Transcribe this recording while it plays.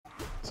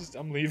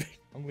I'm leaving.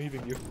 I'm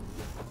leaving you.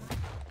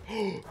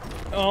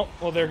 Oh,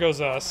 well, there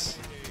goes us.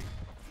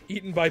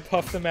 Eaten by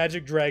Puff the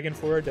Magic Dragon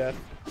for our death.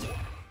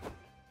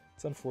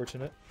 It's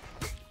unfortunate.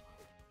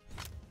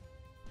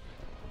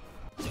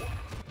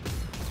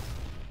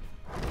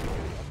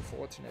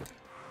 Unfortunate.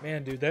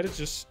 Man, dude, that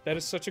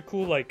is such a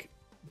cool, like,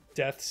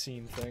 death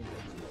scene thing.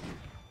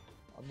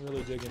 I'm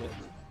really digging it.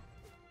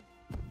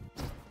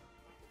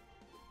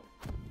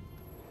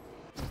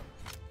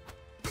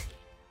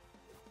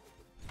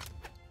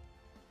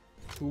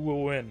 Who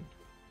will win?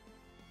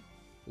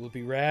 Will it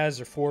be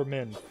Raz or 4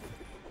 Min?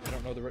 I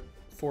don't know the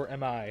 4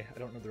 MI. I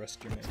don't know the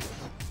rest of your names.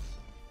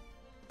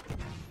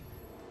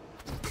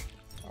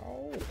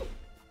 Oh.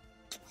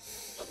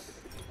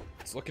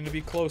 It's looking to be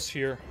close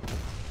here.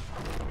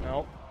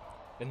 Nope.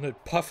 And the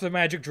Puff the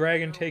Magic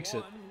Dragon takes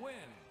it.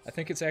 I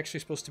think it's actually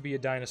supposed to be a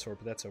dinosaur,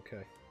 but that's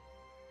okay.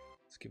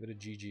 Let's give it a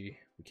GG.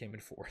 We came in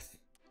 4th.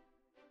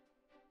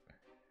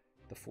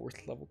 The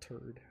 4th level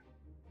turd.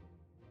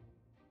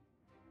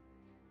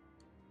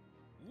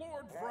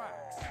 Lord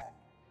Vraxx.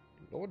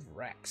 Lord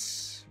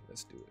Vraxx.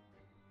 Let's do it.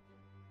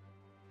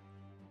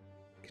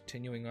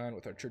 Continuing on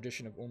with our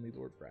tradition of only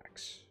Lord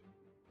Vraxx.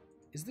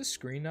 Is this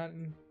screen not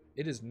in...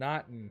 It is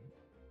not in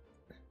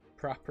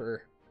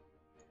proper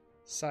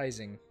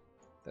sizing.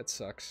 That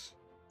sucks.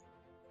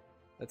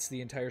 That's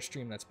the entire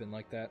stream that's been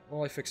like that.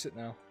 Well, I fixed it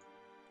now.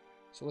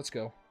 So let's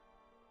go.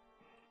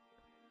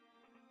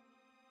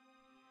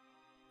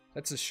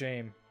 That's a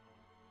shame.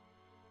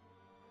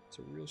 It's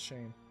a real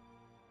shame.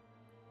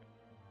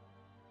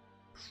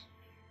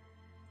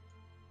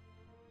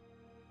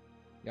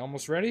 You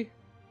almost ready?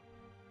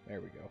 There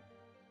we go.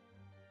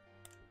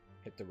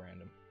 Hit the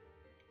random.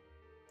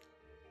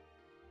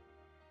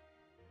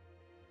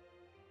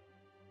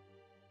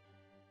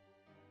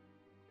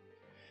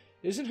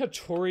 Isn't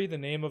Hattori the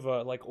name of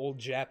a, like, old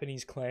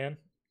Japanese clan?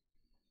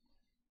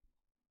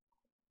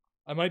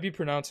 I might be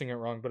pronouncing it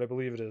wrong, but I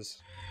believe it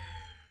is.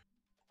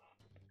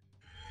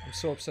 I'm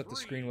so upset the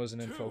screen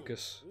wasn't in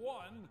focus.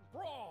 1,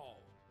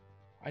 brawl.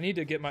 I need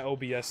to get my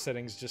OBS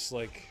settings just,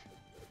 like,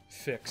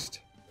 fixed.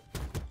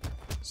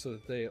 So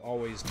that they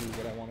always do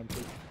what I want them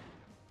to.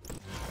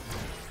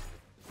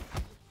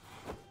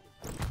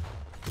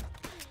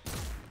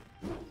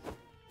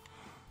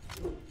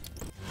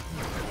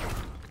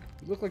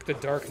 You look like the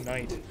Dark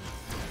Knight.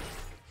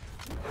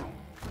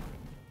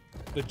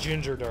 The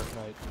Ginger Dark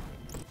Knight.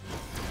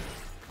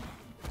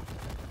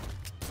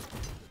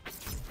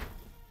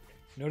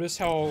 Notice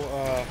how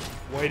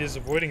White is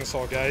avoiding us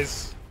all,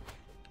 guys.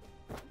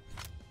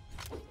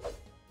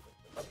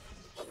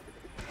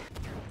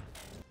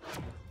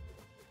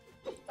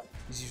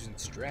 He's using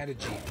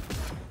strategy.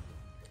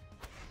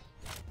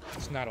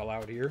 It's not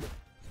allowed here.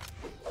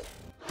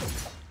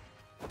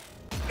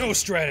 No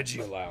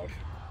strategy allowed.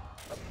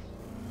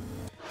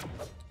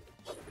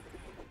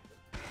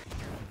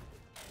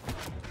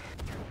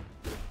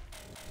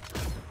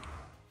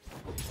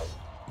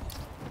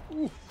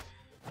 Ooh.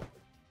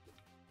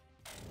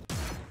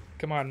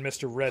 Come on,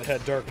 Mr.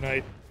 Redhead Dark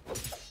Knight.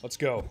 Let's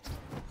go.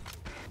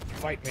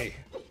 Fight me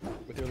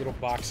with your little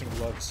boxing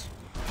gloves.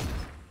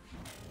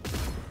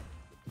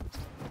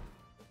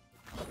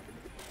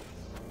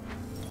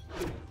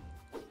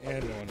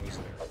 And no one was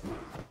there.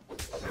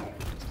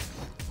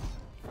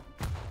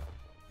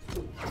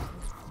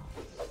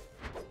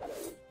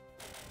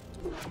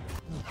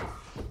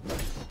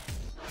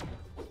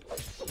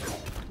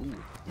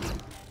 Ooh.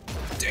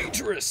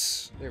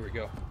 Dangerous! There we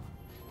go.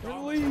 We're in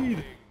the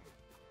lead!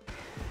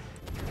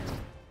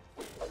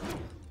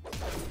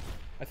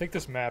 I think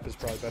this map is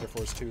probably better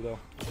for us too, though.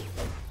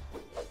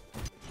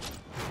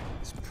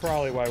 It's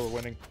probably why we're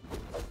winning.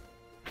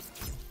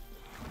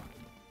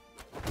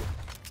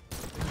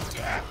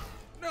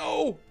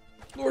 No!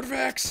 Lord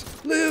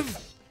Vraxx!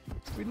 Live!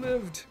 We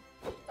lived!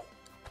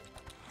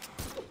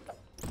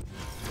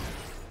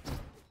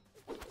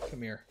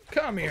 Come here.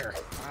 Come here!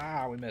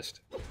 Ah, we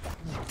missed.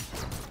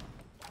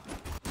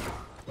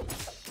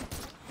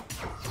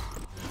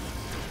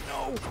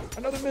 No!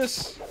 Another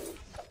miss!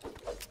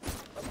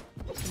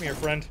 Come here,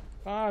 friend.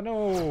 Ah,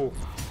 no!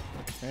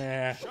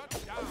 Eh.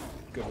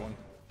 Good one.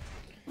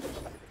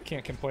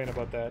 Can't complain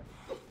about that.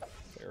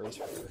 Fair is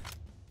fair.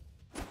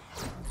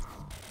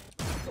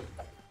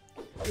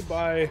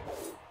 Goodbye.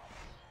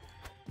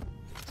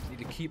 Need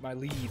to keep my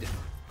lead.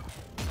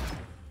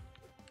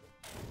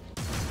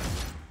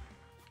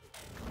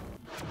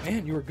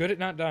 Man, you were good at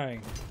not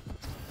dying.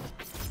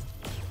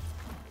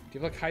 Do you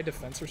have, like, high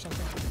defense or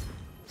something?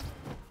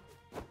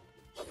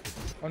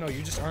 Oh no,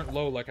 you just aren't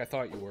low like I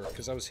thought you were,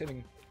 because I was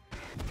hitting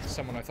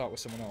someone I thought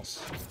was someone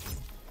else.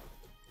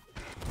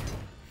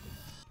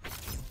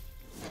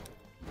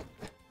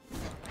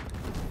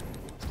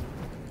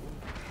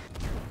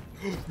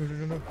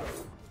 No.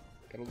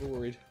 Got a little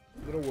worried.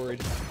 A little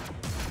worried.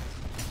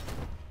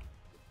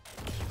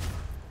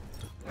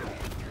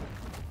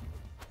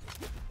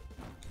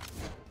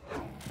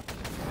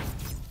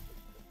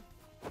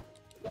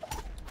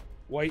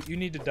 White, you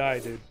need to die,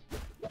 dude.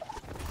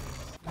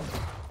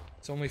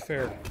 It's only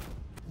fair.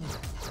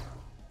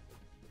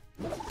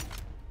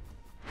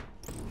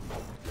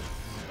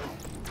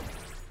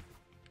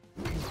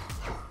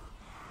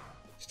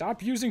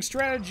 Stop using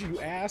strategy, you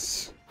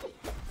ass!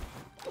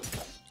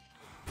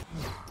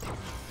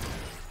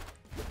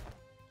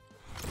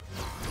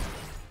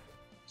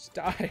 Just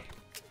die.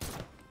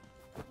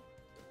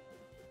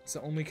 It's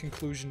the only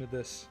conclusion to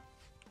this.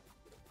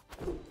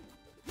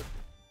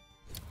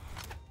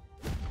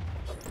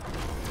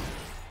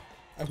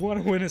 I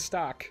want to win a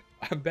stock.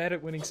 I'm bad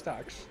at winning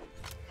stocks.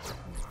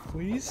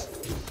 Please?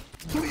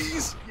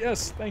 Please!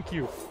 Yes, thank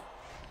you.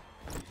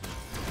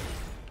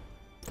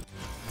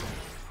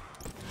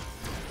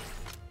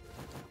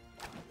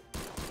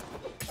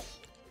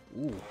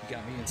 Ooh, he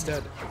got me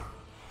instead.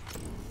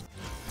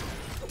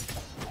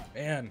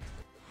 Man.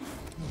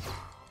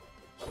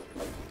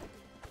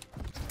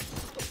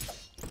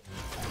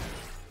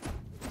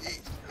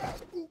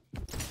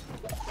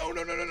 No,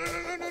 no, no, no, no,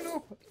 no, no,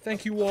 no.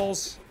 Thank you,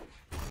 walls.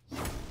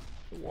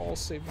 The walls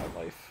saved my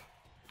life.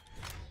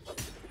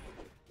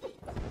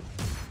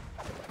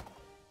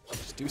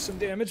 Just do some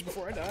damage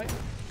before I die.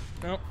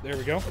 No, there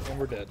we go, and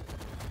we're dead.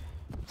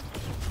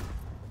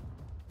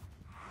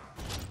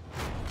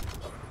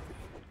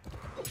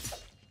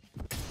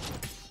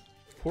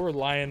 Poor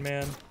lion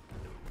man.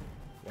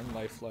 One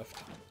life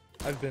left.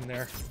 I've been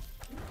there.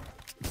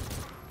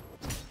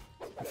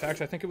 In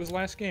fact, I think it was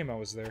last game I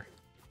was there.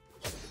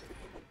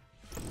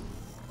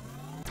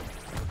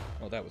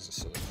 Oh, that was a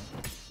silly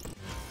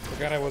one.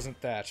 Forgot I wasn't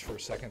Thatch for a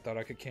second. Thought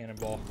I could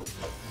cannonball.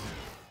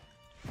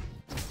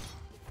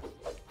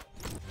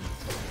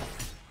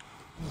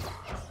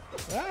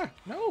 Ah!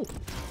 No!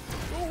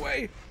 Go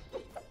away!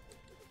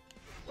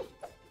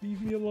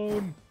 Leave me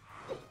alone.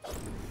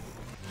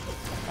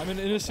 I'm an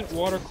innocent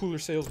water cooler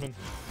salesman.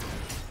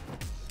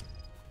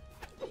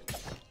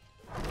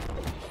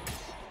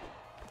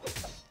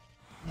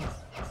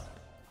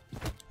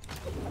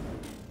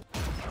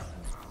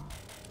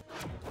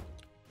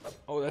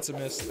 Oh, that's a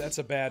miss. That's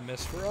a bad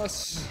miss for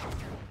us.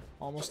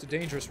 Almost a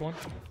dangerous one.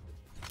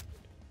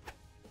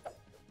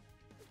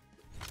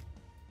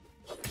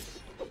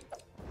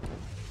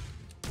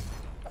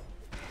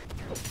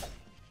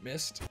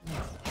 Missed.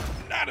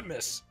 Not a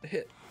miss. A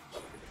hit.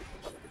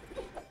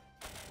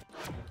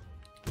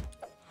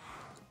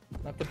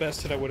 Not the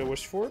best hit I would have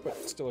wished for, but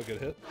still a good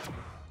hit.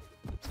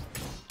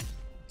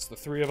 It's the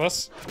three of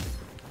us.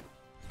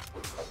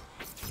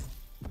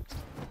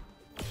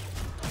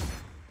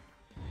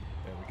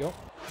 There we go.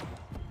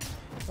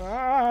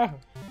 Ah!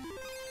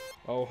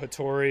 Oh,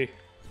 Hattori.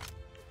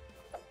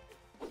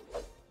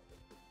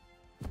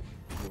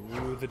 You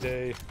rue the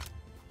day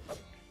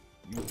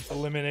you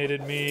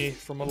eliminated me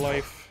from a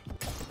life.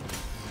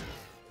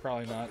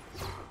 Probably not.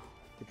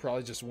 You'd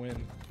probably just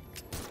win.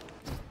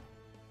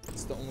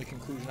 It's the only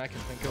conclusion I can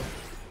think of.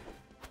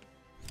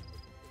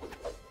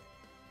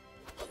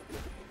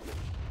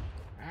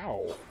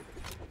 Ow.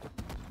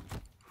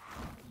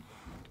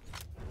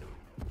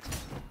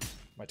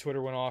 My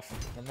Twitter went off.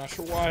 I'm not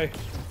sure why.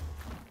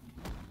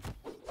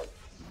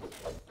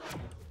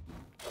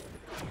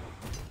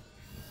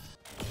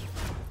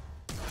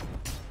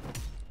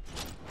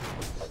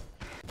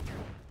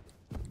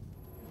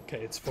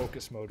 Okay, it's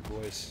focus mode,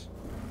 boys.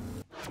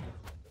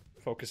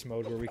 Focus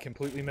mode, where we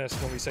completely miss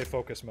when we say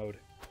focus mode.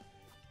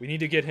 We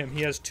need to get him.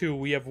 He has 2.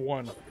 We have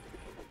 1.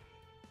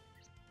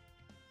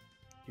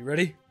 You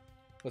ready?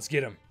 Let's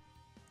get him.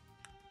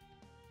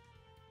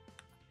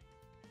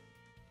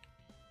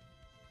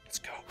 Let's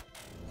go.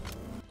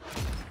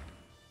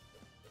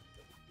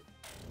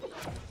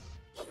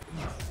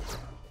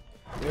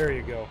 There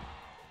you go.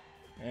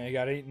 And he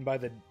got eaten by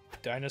the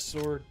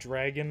dinosaur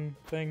dragon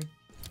thing.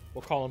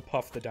 We'll call him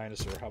Puff the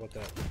dinosaur. How about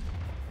that?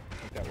 I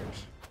think that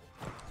works.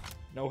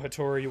 No,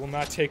 Hattori, you will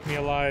not take me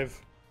alive.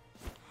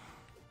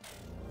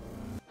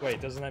 Wait,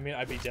 doesn't that mean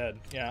I'd be dead?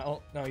 Yeah,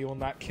 oh, no, you will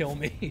not kill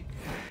me.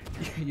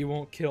 You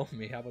won't kill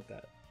me. How about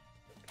that?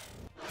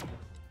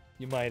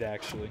 You might,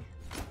 actually.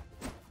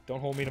 Don't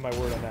hold me to my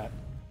word on that.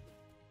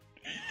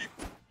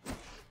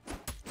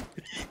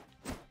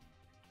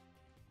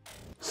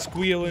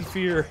 Squeal in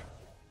fear.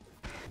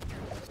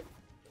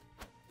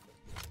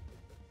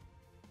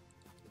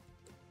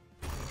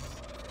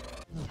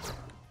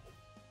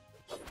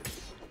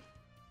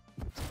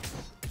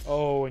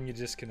 Oh, and you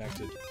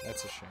disconnected.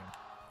 That's a shame.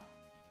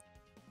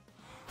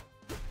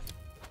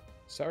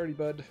 Sorry,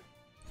 bud.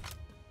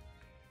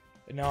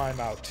 And now I'm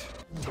out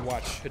to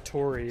watch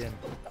Hattori and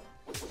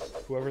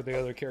whoever the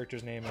other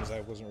character's name is.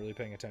 I wasn't really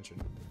paying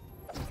attention.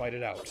 Fight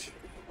it out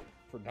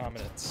for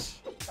dominance.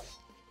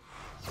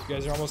 You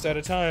guys are almost out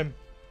of time.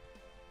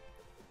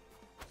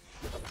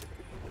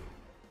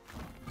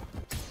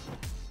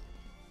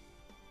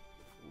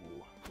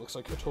 Ooh, looks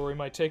like Hattori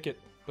might take it,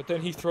 but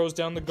then he throws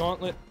down the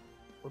gauntlet,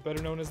 or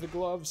better known as the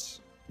gloves,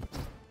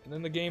 and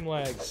then the game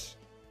lags.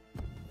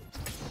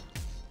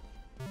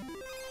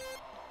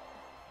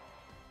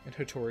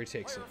 And Hattori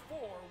takes it.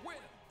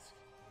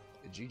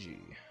 GG.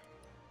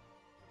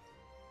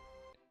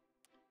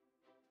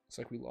 Looks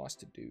like we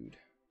lost a dude.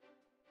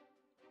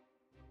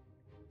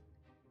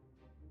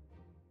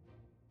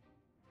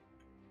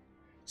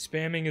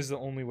 Spamming is the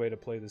only way to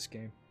play this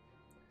game.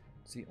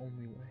 It's the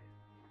only way.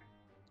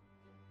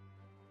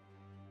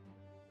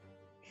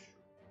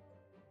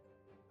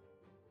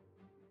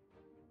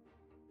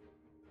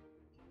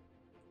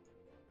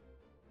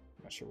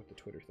 not sure what the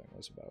Twitter thing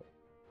was about.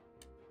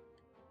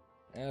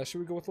 Should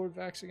we go with Lord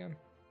Vraxx again?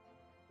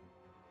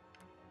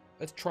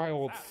 Let's try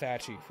old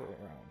Thatchy for a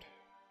round.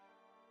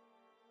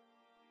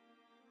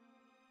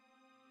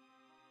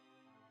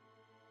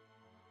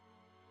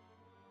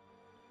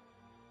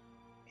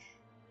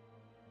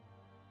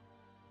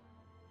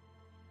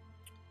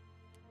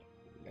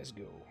 Let's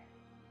go.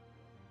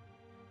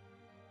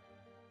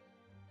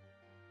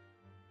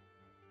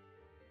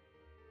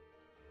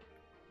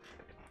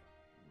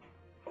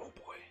 Oh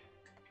boy.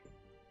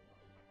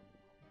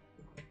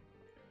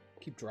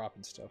 Keep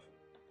dropping stuff.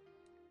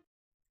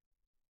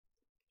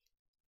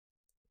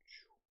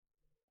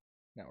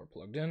 Now we're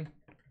plugged in.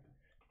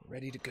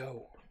 Ready to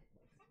go.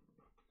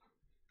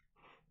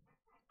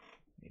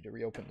 Need to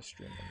reopen the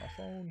stream on my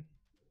phone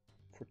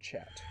for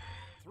chat.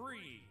 3,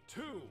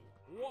 2,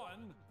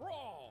 1,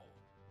 brawl!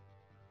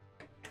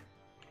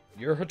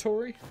 You're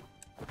Hattori?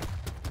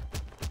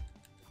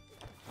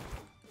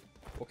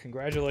 Well,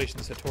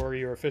 congratulations, Hattori.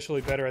 You're officially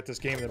better at this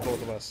game than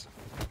both of us.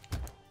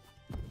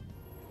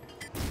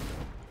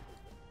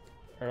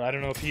 Or I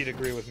don't know if he'd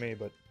agree with me,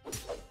 but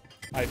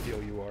I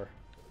feel you are.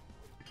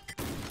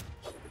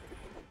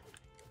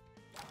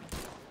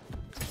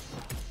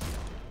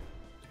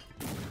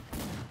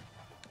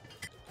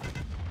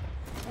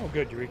 Oh,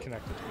 good, you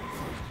reconnected.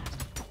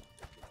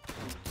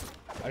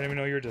 I didn't even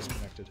know you were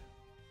disconnected.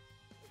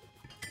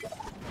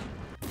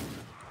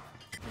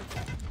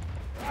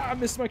 Ah, I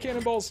missed my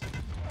cannonballs.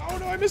 Oh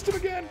no, I missed him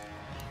again.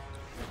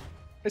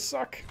 I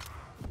suck.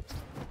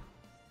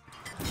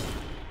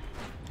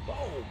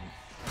 Boom.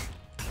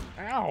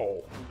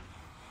 Ow.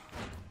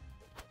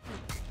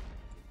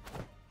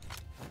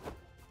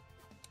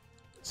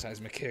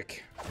 Seismic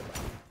kick.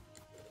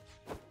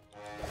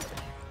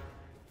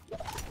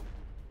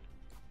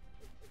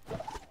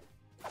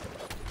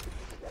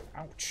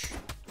 Ouch.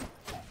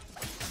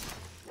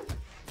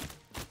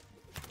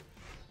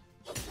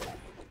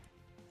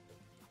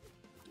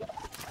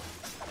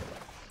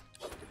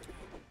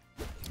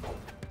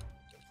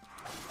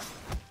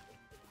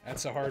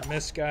 That's a hard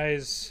miss,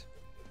 guys.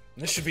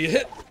 And this should be a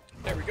hit.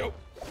 There we go.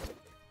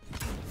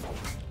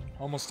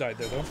 Almost died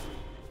there, though.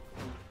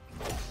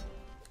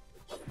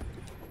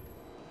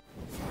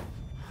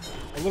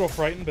 A little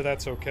frightened, but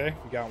that's okay.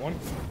 We got one.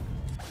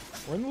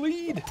 We're in the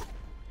lead,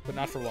 but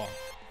not for long.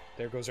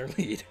 There goes our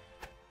lead.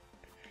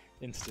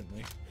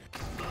 Instantly.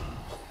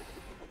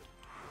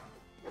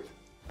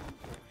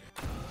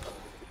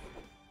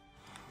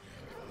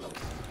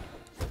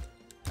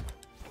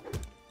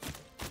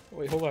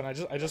 Wait, hold on. I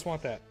just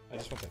want that. I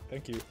just want that.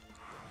 Thank you.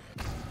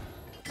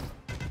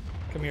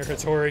 Come here,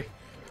 Hattori.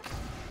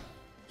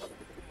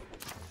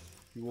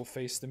 You will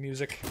face the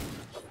music.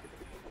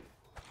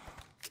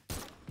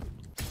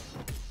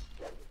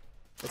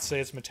 Let's say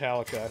it's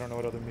Metallica. I don't know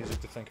what other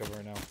music to think of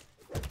right now.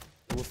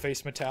 You will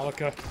face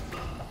Metallica.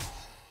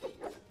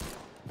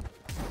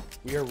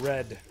 We are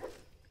red.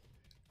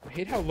 I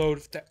hate how low...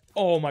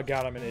 Oh my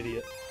god, I'm an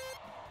idiot.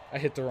 I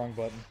hit the wrong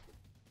button.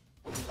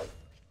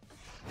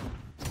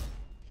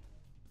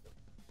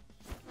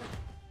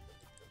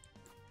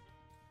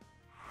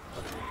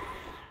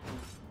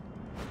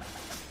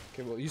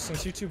 Okay, well,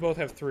 since you two both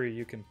have 3,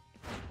 you can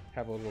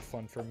have a little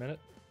fun for a minute.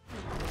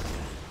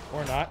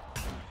 Or not.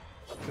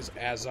 Because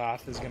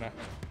Azoth is gonna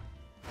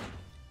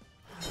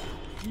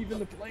even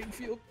the playing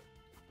field.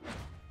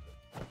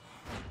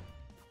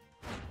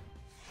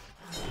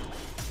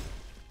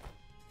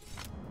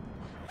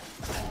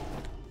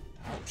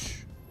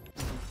 Ouch.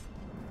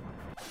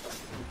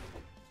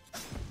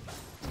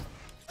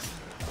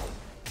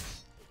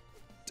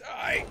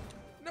 Die!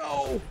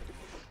 No!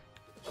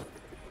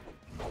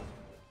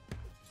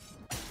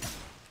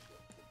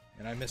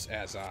 And I miss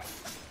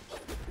Azoth.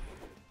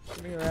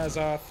 Come here,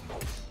 Azoth.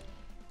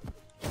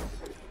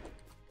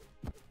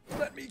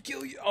 Let me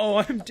kill you. Oh,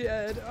 I'm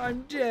dead.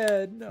 I'm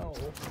dead. No.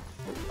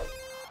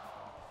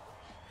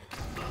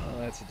 Oh,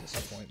 that's a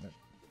disappointment.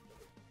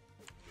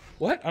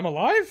 What? I'm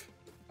alive?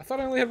 I thought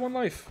I only had 1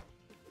 life.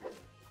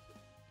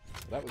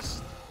 That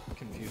was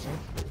confusing.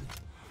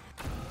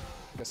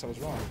 I guess I was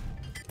wrong.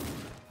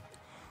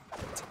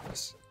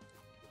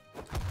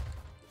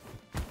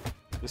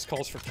 This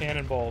calls for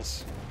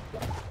cannonballs.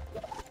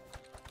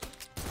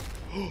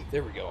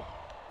 There we go.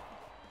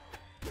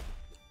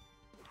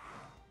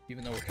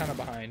 Even though we're kind of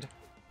behind,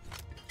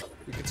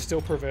 we could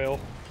still prevail.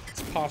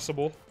 It's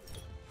possible.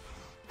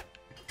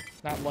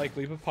 Not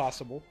likely, but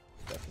possible.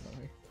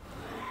 Definitely.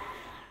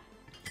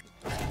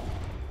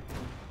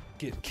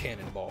 Get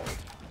cannonballed.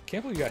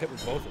 Can't believe you got hit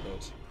with both of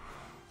those.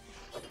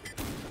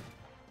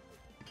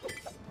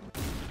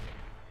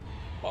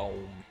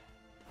 Boom.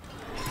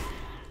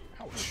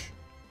 Ouch.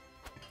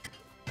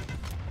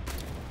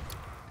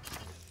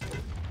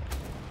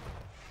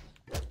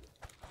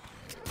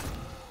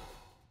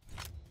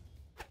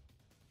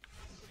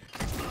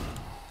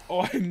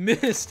 Oh, I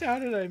missed! How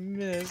did I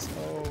miss?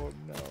 Oh,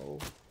 no.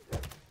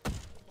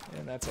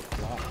 And that's a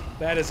flop.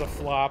 That is a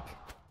flop.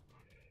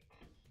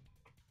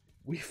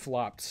 We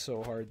flopped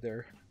so hard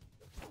there.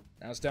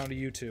 Now it's down to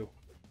you two.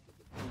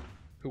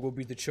 Who will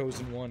be the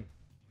chosen one?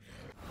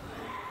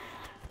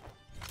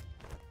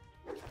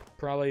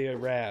 Probably a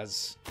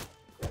Raz.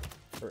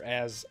 Or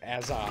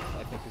Azoth,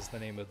 I think is the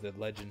name of the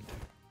legend.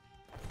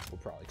 We'll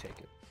probably take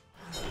it.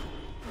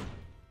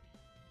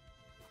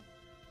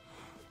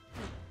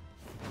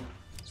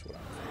 That's what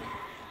I'm thinking.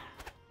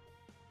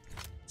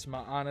 It's my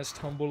honest,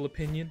 humble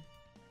opinion.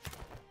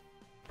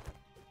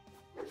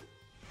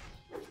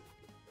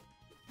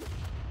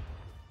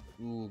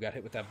 Ooh, got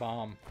hit with that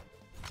bomb.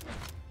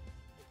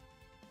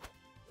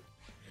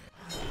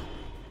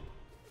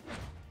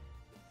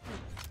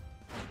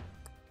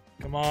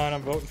 Come on,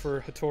 I'm voting for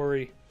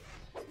Hattori.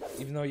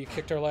 Even though you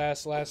kicked our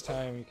last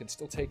time, you can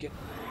still take it.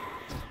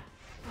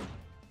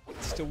 You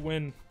can still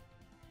win.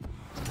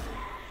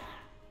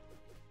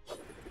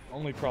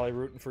 Only probably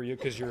rooting for you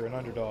because you're an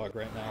underdog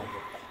right now,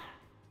 but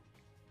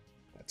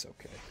that's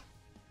okay.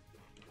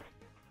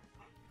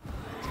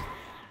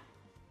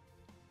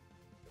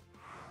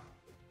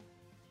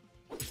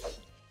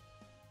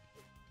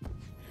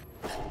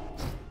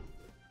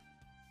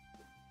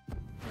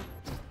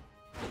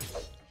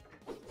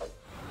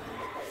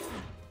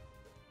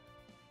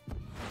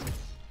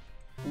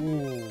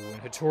 Ooh,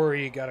 and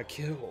Hattori got a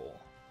kill.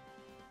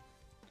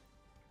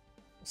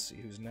 Let's see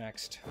who's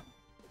next.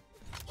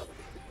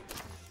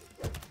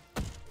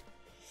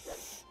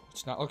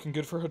 It's not looking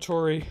good for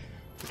Hattori.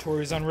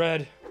 Hattori's on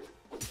red.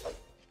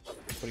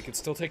 But he could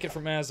still take it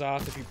from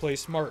Azoth if he plays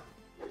smart.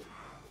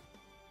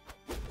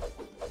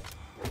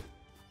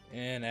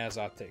 And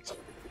Azoth takes it.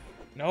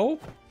 No?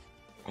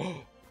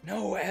 Oh,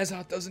 no,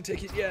 Azoth doesn't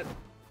take it yet.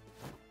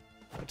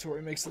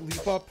 Hattori makes the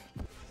leap up.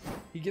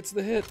 He gets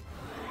the hit.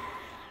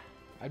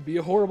 I'd be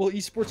a horrible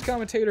esports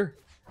commentator.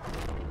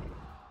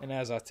 And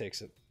Azoth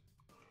takes it.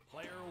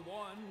 Player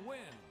 1 wins.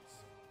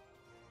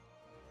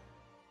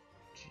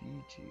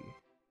 GG.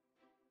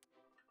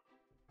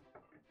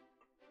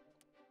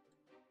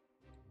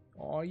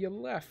 Aw, you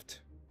left.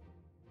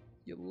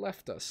 You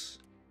left us.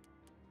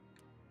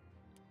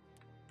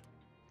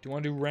 Do you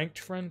want to do ranked,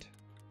 friend?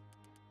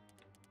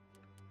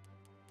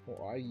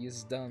 Aw,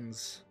 you's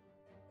dones.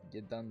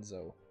 You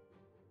donezo.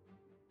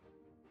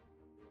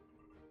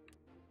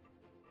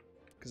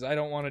 Because I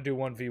don't want to do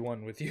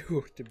 1v1 with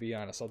you, to be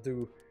honest. I'll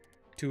do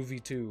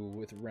 2v2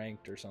 with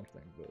ranked or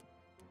something, but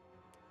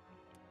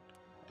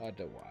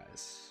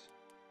otherwise,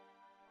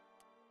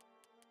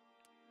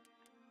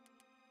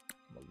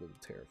 I'm a little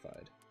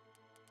terrified.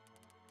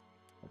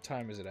 What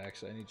time is it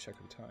actually? I need to check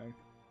the time.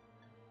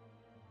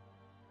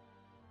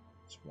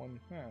 It's one.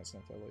 Nah, it's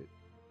not that late.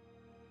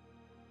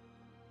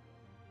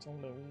 It's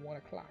only 1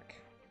 o'clock.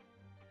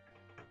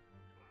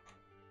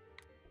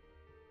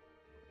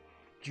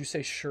 Did you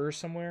say sure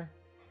somewhere?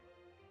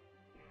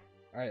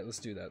 Alright, let's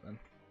do that then.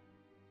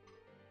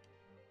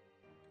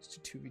 Let's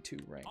do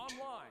 2v2 ranked.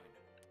 Online.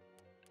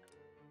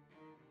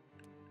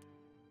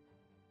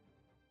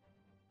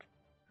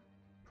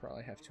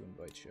 Probably have to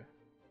invite you.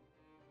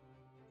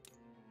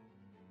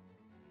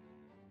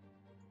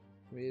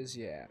 Where's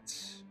you at?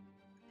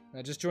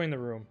 Now just join the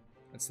room.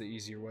 That's the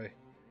easier way.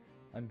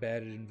 I'm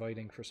bad at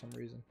inviting for some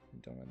reason. I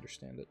don't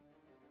understand it.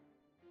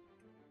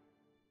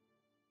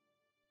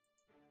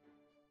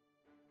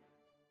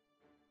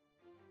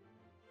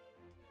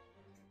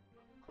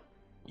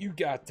 You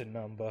got the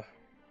number.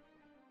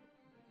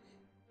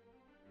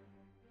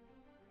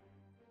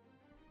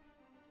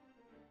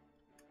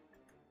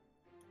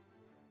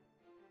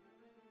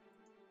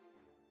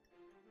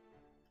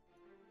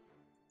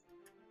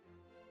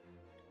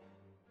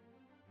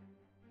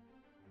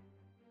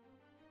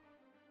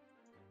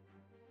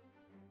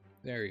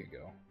 There you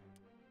go.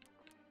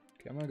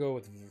 Okay, I'm gonna go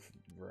with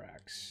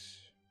Vraxx.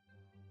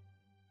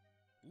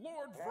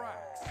 Lord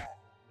Vraxx.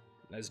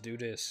 Let's do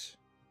this.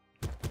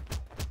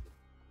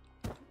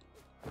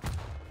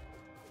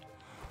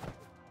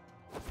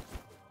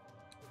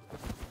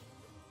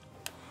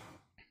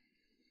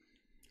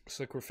 Looks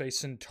like we're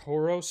facing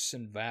Tauros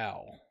and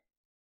Val.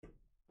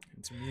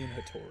 It's me and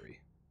Hattori.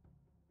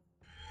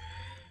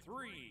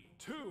 3,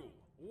 2,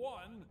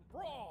 1,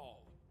 brawl.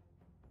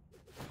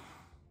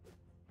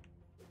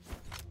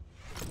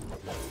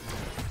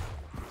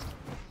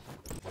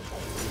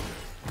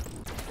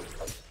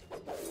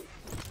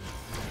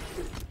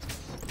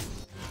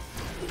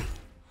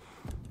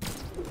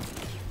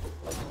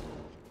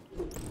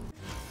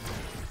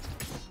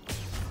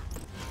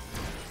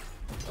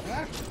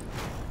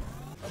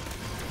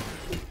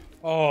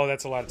 Oh,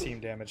 that's a lot of team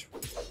damage.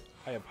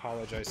 I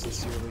apologize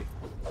sincerely.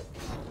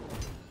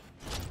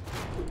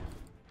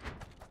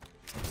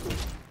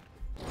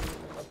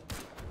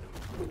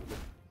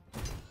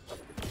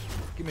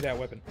 Give me that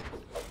weapon.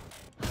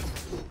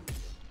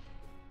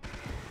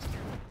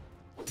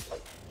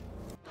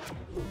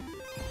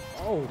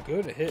 Oh,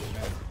 good hit,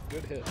 man.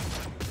 Good hit.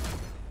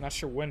 Not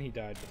sure when he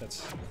died, but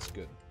that's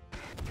good.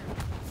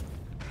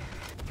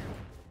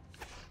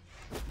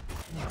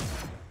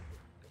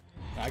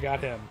 I got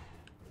him.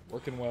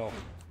 Working well.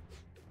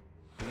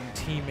 Doing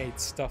teammate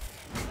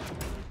stuff.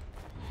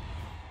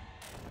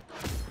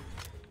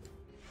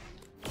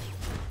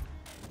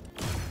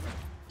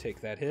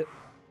 Take that hit.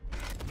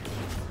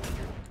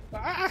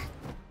 Ah!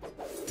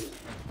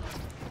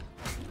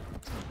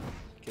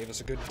 Gave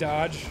us a good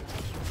dodge.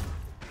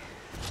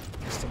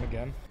 Missed him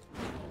again.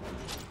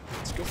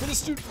 Let's go for the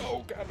student.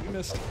 Oh god, we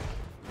missed.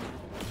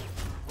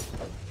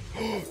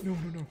 No.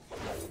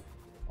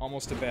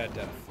 Almost a bad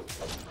death.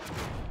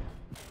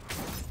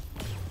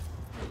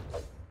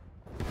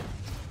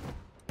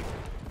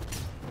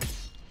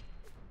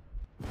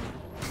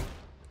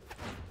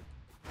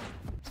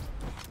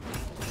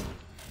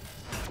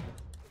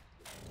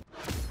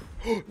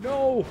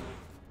 No!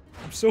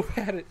 I'm so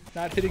bad at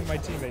not hitting my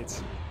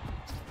teammates.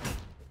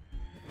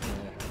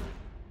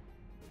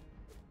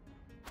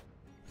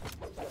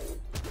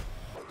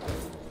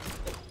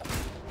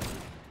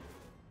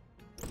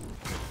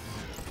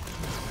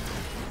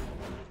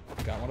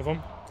 Got one of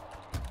them.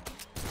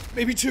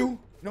 Maybe two.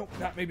 Nope,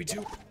 not maybe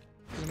two.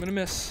 I'm gonna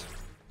miss.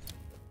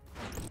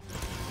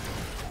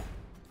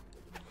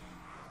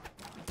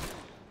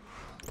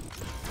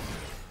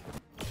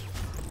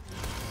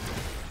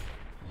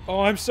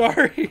 Oh, I'm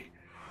sorry.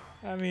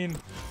 I mean,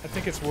 I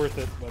think it's worth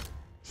it, but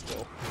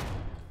still.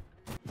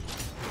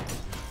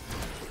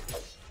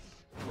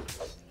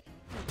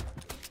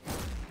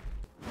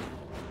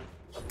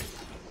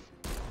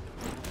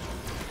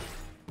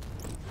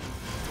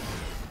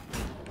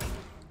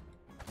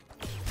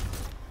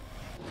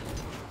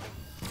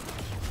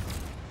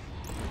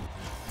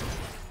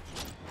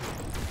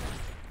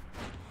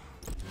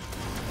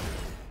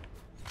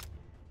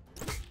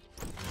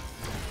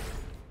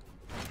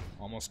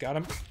 Almost got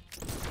him.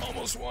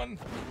 Almost won.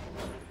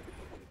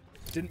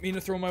 Didn't mean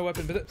to throw my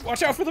weapon, but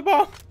watch out for the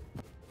bomb!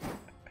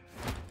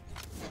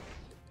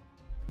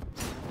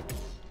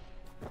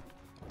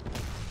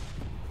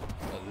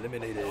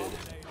 Eliminated.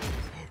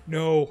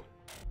 No.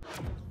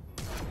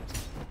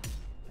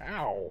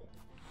 Ow.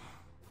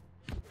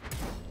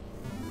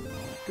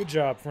 Good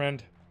job,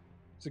 friend.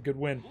 It's a good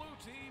win. Blue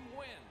team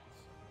wins.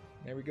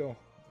 There we go.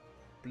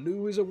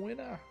 Blue is a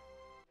winner.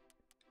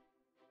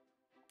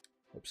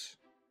 Oops.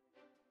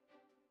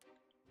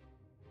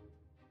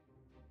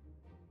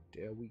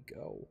 There we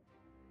go.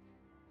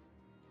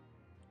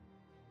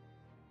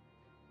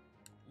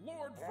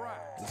 Lord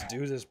Vraxx. Let's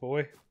do this,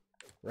 boy.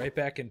 Right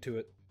back into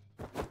it.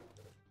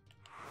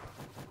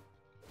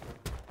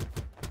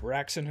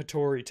 Vraxx and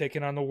Hattori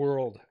taking on the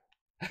world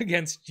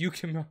against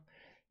Yuki.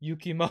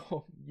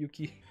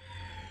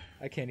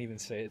 I can't even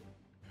say it.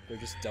 They're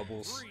just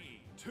doubles.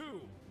 3, 2,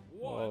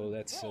 1. Oh,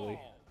 that's silly.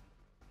 brawl.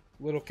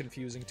 A little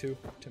confusing too,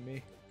 to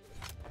me.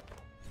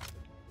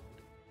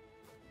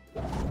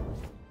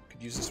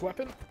 Could use this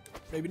weapon.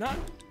 Maybe not.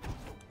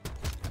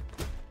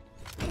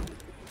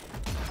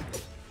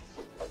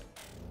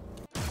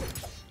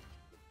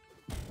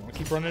 Wanna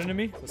keep running into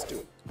me? Let's do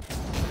it.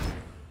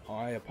 Oh,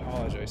 I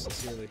apologize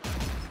sincerely.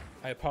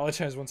 I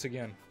apologize once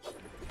again.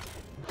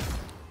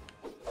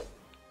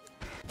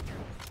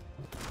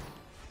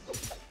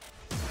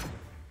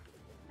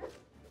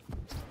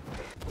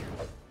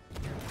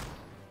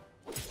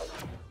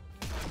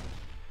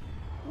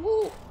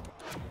 Woo!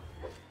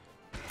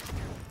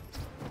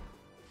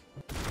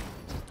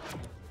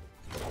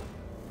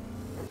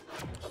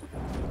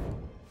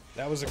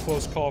 That was a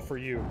close call for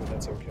you, but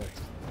that's okay.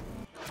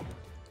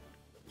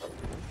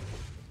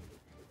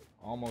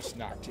 Almost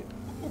knocked you.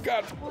 Oh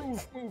god,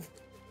 move, move.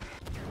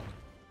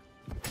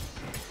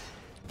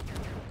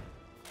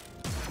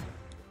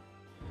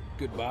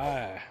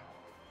 Goodbye.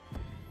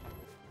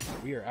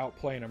 We are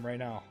outplaying them right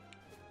now.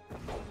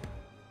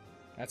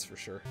 That's for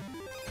sure.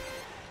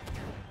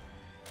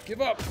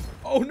 Give up.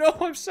 Oh no,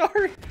 I'm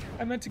sorry.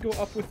 I meant to go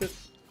up with it.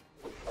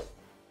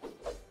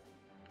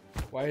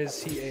 Why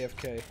is he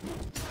AFK?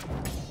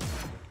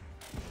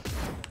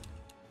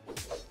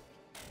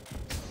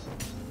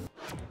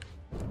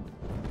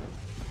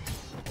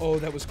 Oh,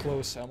 that was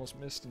close. I almost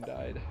missed and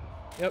died.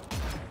 Yep.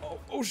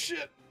 Oh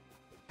shit.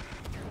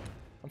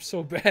 I'm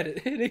so bad at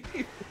hitting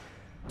you.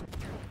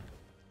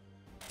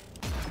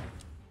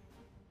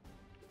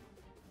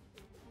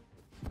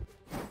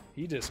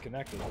 He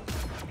disconnected.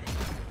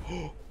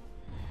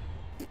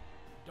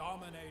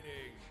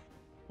 Dominating.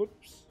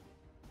 Whoops.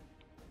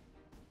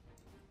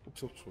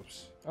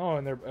 Whoops. Oh,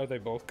 and are they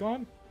both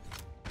gone?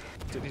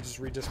 Did he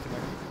just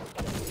redisconnect?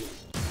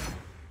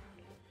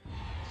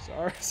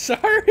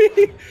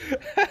 Sorry.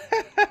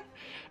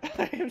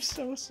 I am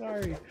so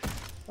sorry.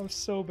 I'm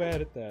so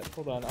bad at that.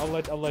 Hold on, I'll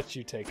let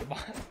you take him on.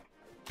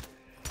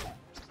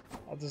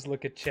 I'll just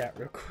look at chat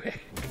real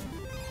quick.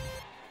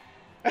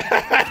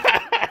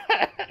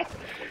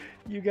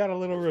 You got a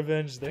little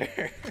revenge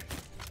there.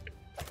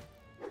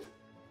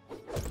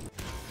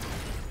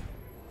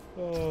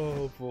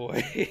 Oh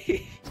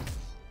boy.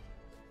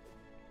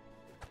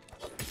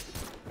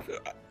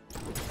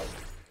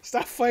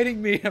 Stop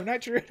fighting me. I'm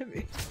not your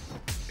enemy.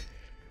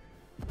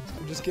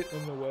 I'm just getting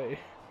in the way.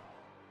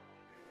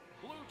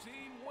 Blue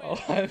team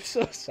wins. Oh, I'm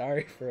so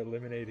sorry for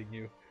eliminating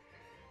you.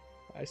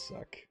 I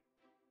suck.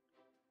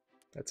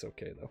 That's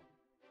okay, though.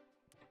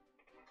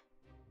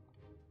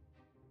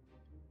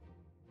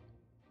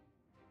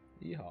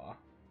 Yeehaw.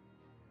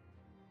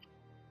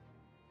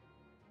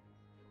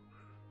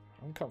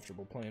 I'm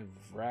comfortable playing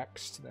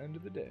Vraxx to the end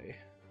of the day.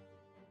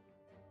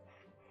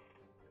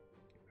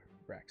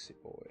 Vraxx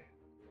boy.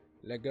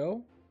 Let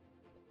go.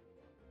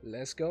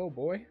 Let's go,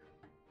 boy.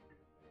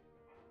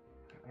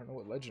 I don't know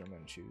what legend I'm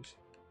gonna choose.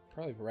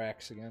 Probably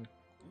Vraxx again.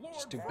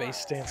 Just do base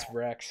stance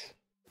Vraxx.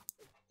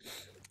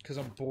 Because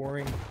I'm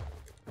boring.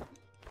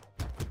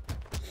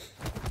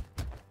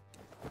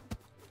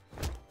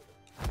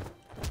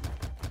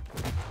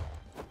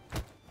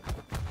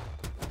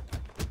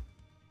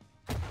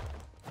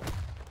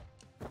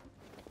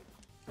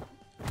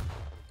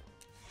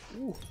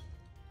 Ooh.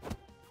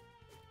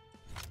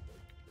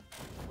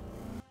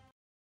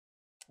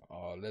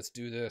 Oh, let's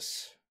do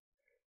this.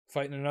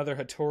 Fighting another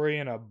Hattori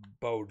and a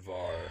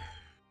Bodvar.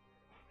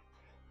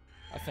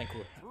 I think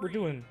we're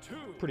doing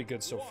pretty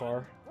good so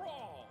far.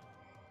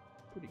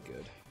 Pretty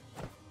good.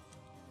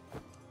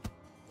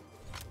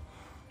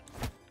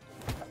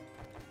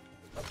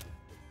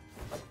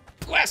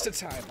 Blast of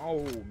time!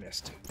 Oh,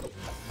 missed.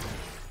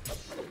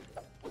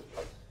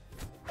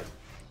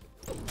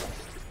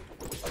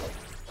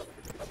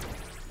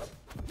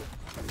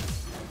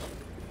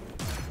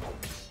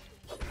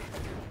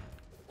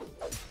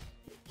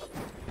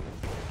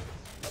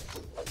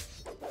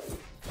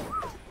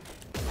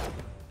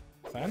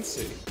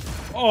 Fancy.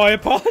 Oh, I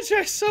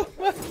apologize so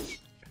much.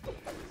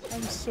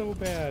 I'm so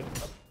bad.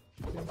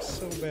 I'm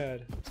so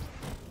bad.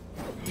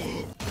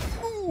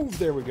 Ooh,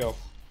 there we go.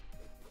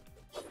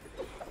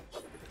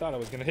 Thought I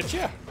was gonna hit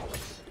ya.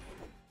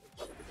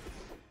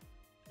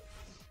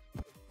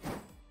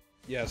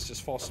 Yes,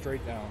 just fall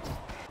straight down.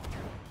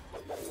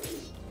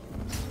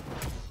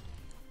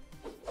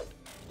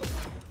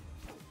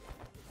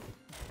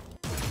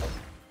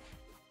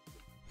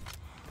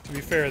 To be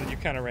fair, you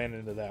kind of ran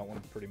into that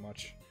one pretty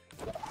much.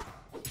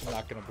 I'm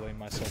not gonna blame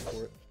myself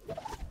for it.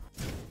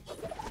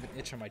 I have an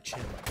itch on my chin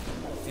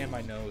and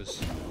my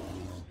nose.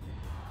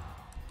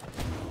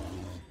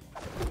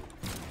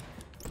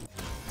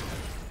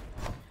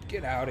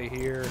 Get out of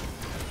here.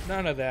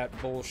 None of that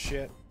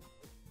bullshit.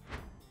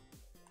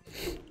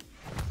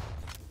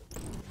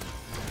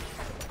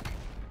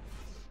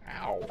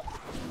 Ow.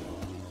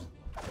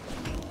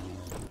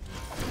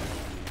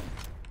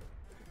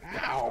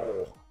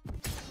 Ow.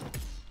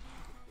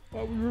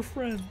 Thought we were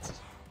friends.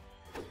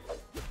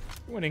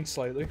 Winning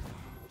slightly.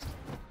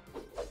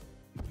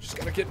 Just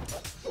gotta get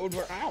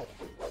over. Ow!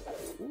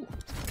 Ooh.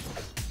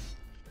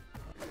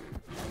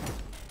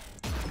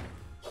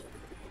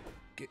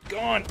 Get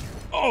gone!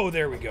 Oh,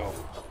 there we go.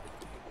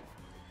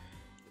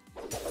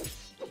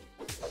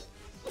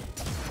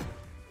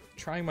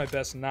 Trying my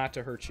best not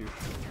to hurt you.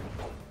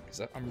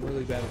 Because I'm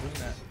really bad at doing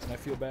that. And I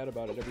feel bad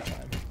about it every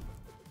time.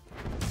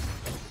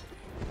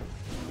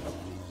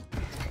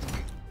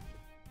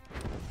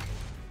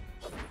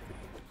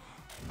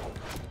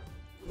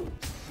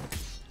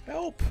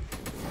 Help!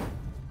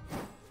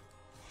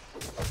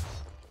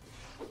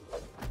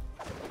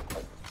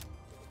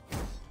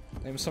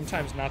 I'm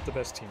sometimes not the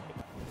best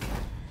teammate.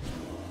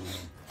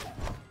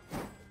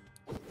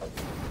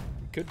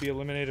 We could be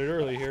eliminated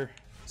early here.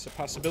 It's a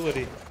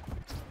possibility.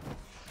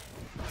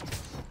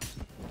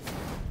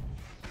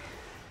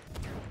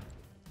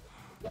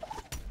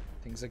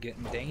 Things are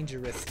getting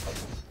dangerous.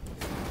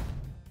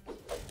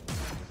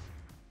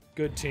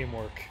 Good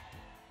teamwork.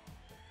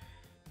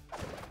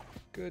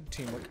 Good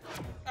teamwork.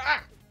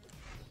 Ah!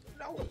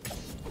 No!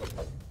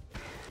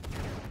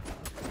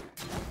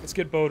 Let's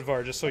get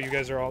Bodvar, just so you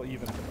guys are all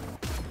even.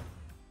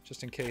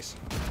 Just in case.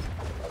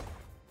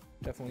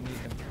 Definitely need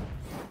him.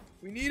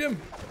 We need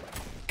him!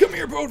 Come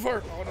here,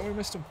 Bodvar! Oh no, we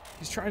missed him.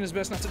 He's trying his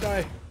best not to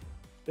die.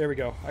 There we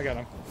go. I got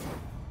him.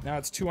 Now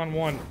it's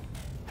 2-on-1.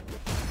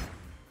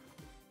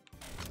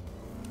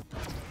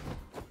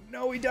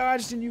 No, he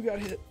dodged and you got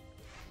hit.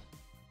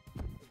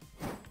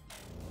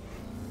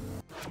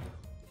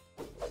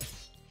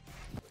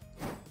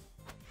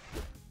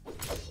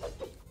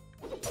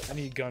 I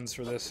need guns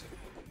for this.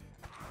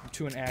 I'm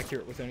too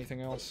inaccurate with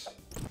anything else.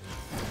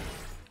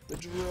 The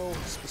drill,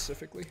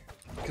 specifically.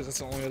 Because that's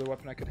the only other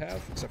weapon I could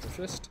have, except for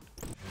fist.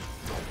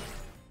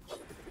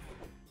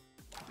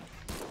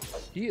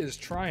 He is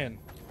trying.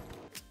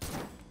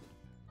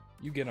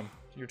 You get him.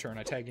 Your turn.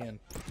 I tag in.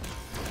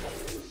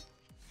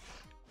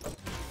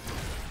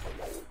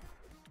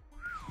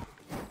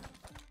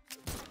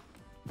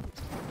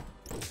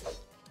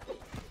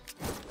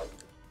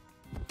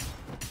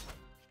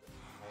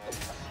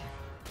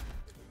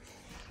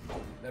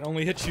 That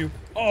only hits you.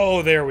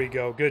 Oh, there we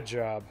go. Good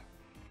job.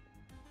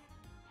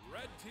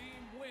 Red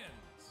team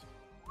wins.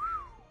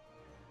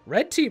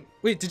 Red team.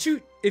 Wait, did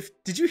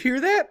you hear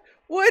that?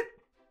 What?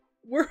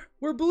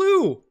 We're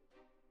blue.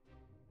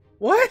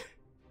 What?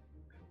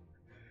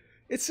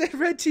 It said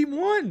red team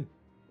won.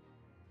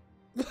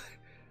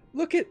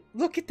 Look at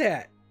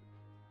that.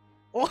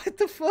 What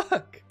the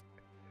fuck?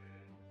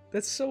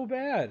 That's so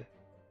bad.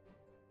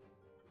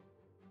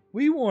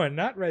 We won,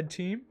 not red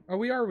team. Or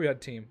we are red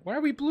team. Why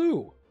are we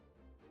blue?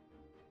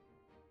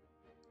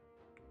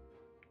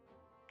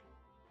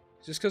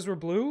 Just because we're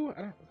blue?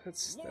 I don't.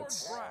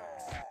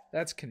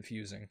 That's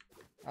confusing.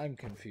 I'm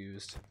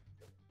confused.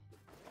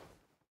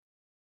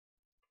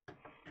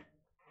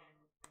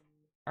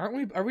 Aren't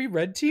we? Are we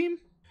red team?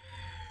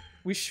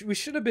 We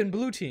should have been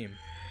blue team.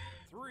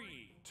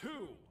 3, 2,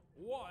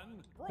 1.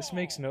 Brawl. This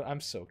makes no... I'm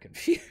so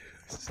confused.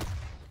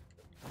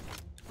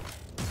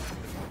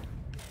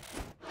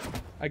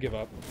 I give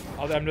up.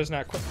 I'm just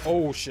not...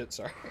 Oh, shit,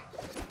 sorry.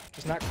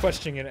 Just not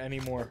questioning it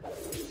anymore.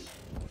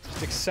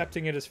 Just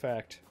accepting it as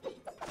fact.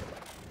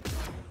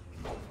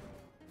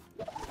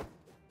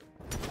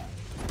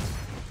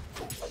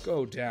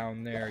 Go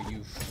down there,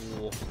 you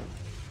fool.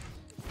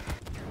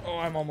 Oh,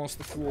 I'm almost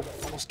the fool.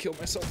 Almost killed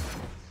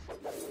myself.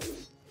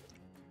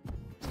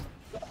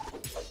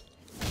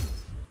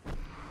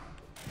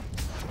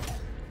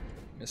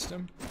 Missed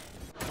him.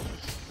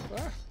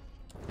 Ah.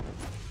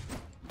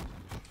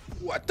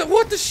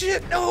 What the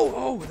shit? No!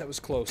 Oh, that was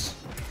close.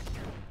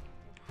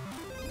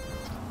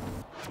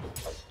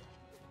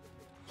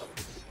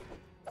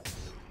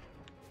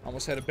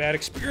 Almost had a bad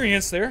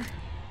experience there,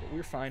 but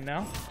we're fine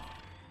now.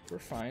 We're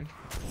fine.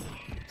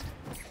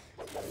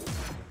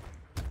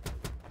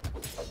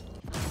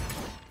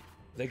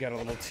 They got a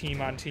little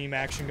team-on-team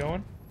action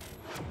going.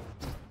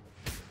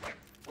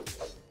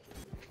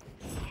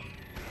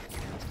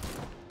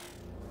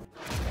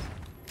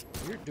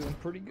 You're doing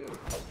pretty good.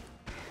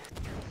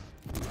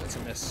 That's a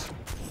miss.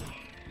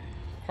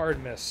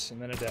 Hard miss,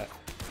 and then a death.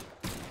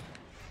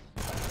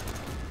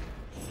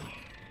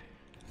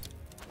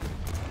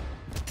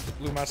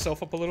 Blew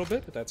myself up a little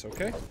bit, but that's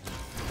okay.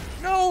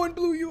 No, and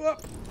blew you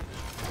up!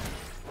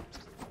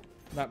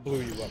 Not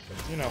blew you up,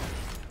 but, you know,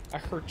 I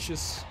hurt you.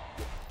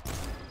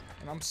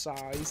 And I'm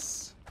sorry.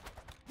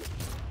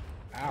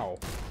 Ow.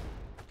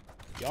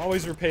 You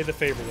always repay the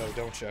favor, though,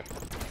 don't you?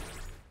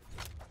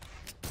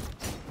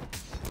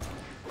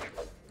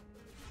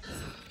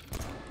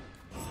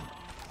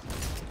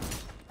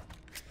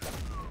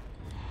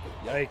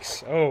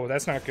 Yikes. Oh,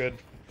 that's not good.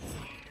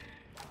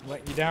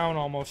 Letting you down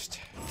almost.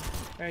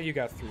 Eh, you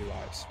got 3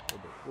 lives.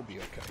 We'll be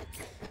okay.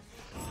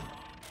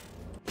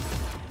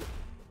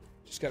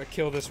 Just gotta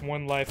kill this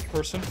 1 life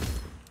person.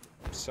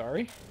 I'm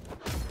sorry.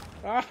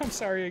 Ah, I'm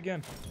sorry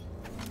again.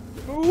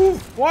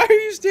 Move! Why are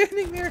you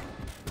standing there?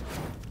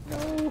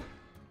 No.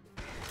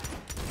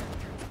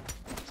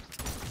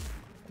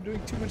 I'm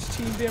doing too much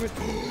team damage.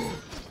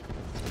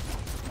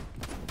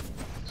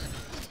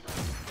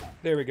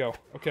 There we go.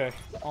 Okay.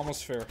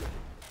 Almost fair.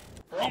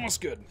 We're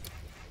almost good.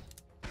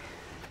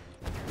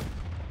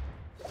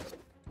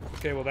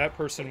 Okay, well that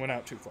person went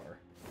out too far.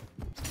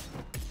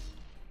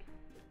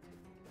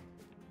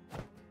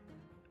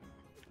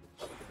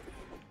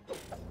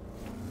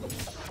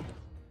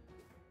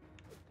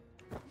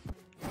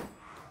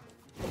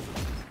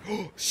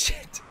 Oh,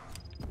 shit!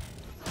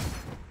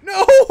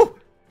 No!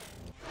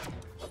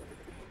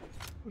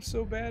 I'm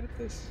so bad at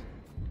this.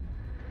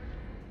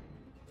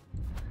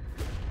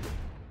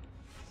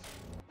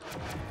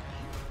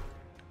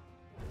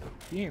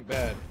 He ain't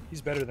bad.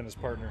 He's better than his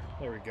partner.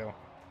 There we go.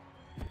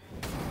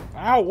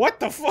 Ow, what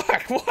the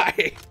fuck?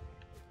 Why?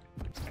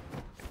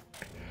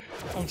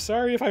 I'm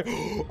sorry if I...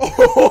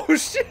 Oh,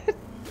 shit!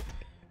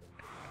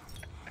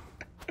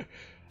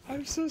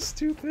 I'm so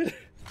stupid.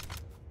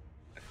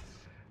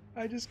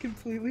 I just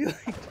completely,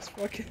 like, just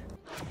fucking...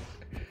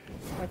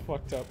 I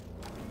fucked up.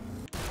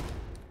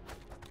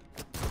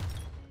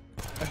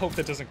 I hope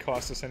that doesn't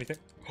cost us anything.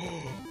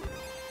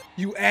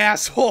 You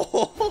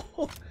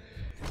asshole!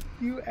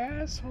 You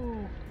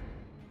asshole!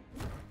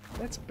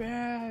 That's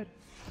bad.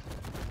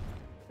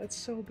 That's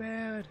so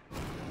bad.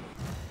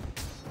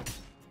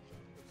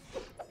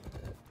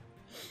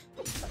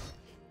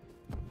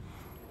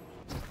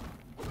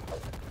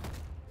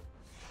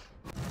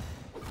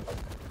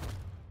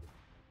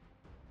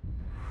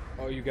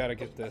 Oh, you gotta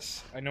get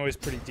this. I know he's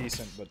pretty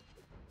decent, but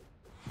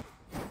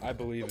I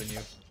believe in you.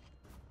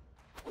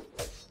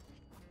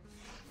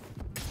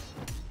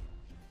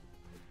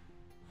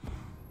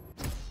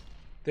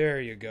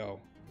 There you go.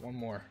 One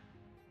more.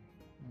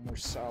 One more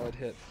solid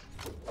hit.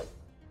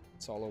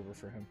 It's all over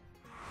for him.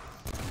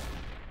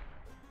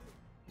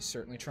 He's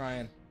certainly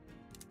trying.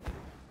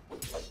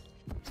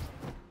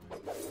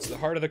 It's the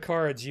heart of the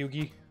cards,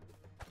 Yugi.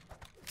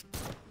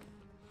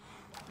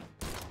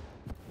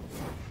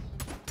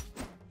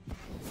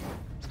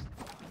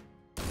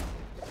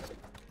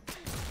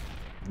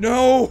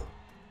 No!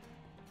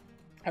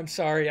 I'm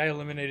sorry, I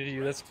eliminated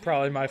you. That's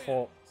probably my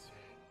fault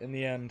in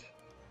the end.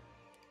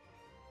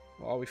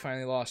 Well, we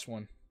finally lost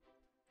one.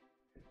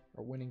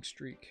 Our winning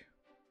streak.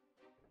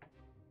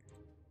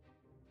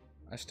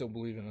 I still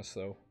believe in us,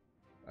 though.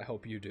 I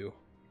hope you do.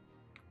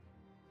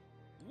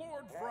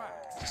 Lord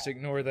Vraxx. Just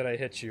ignore that I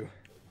hit you.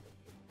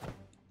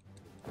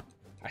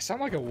 I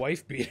sound like a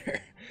wife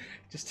beater.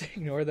 Just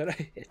ignore that I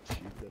hit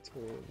you. That's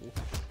horrible.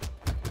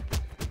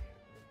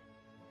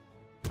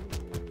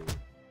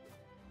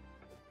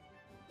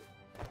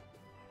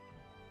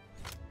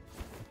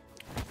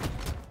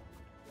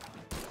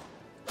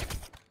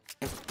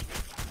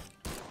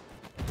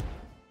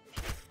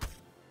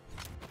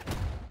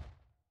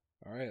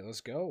 Alright,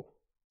 let's go.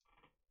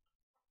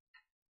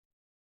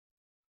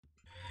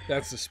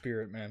 That's the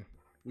spirit, man.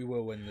 We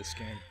will win this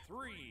game.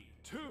 3,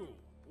 2,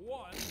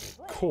 1.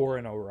 Core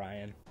and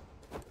Orion.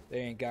 They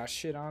ain't got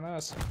shit on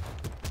us.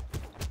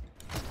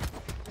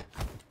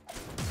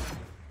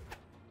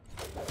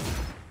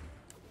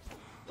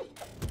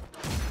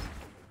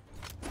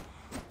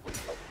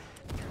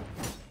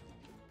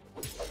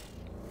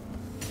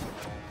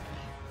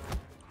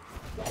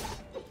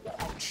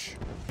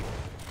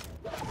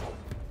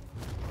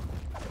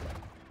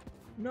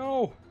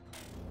 No!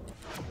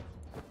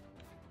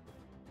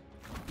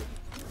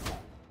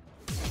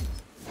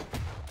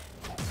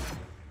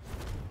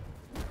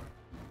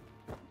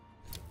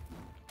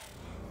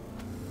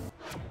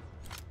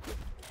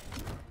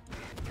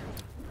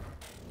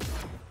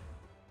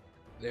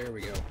 There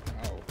we go.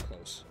 Oh,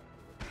 close.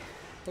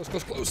 Close,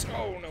 close, close.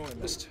 Oh, no, I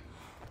missed.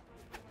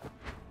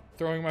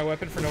 Throwing my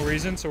weapon for no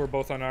reason, so we're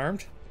both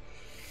unarmed.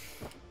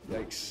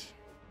 Yikes.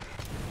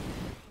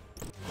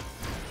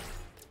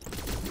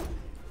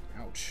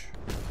 Ouch.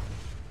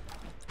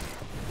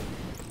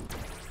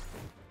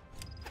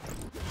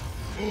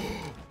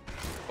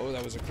 Oh,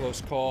 that was a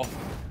close call.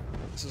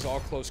 This is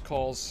all close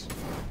calls.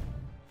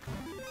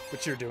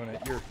 But you're doing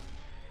it.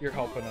 You're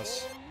helping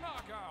us.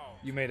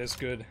 You made us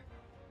good.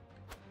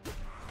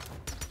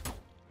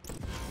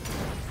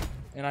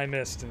 And I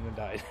missed and then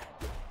died.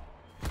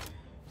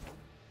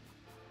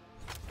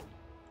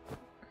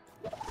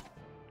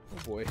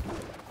 Oh boy.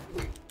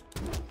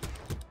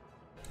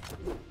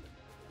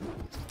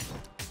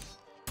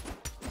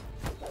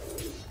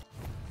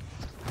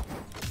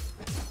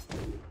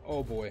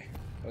 Oh boy.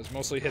 That was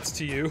mostly hits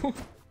to you.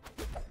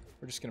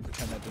 We're just gonna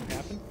pretend that didn't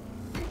happen.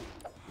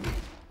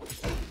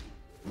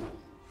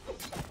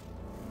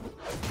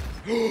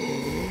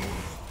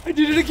 I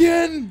did it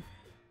again!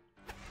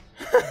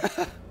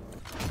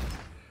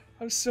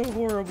 I'm so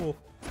horrible.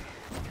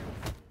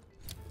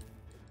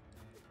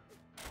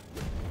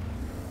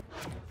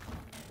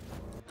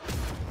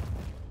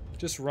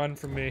 Just run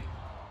from me.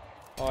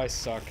 Oh, I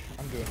suck.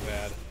 I'm doing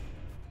bad.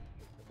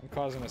 I'm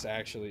causing us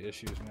actually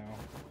issues now.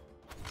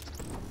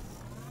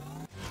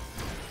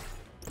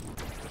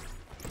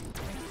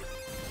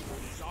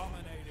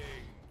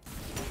 Dominating.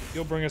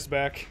 You'll bring us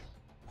back.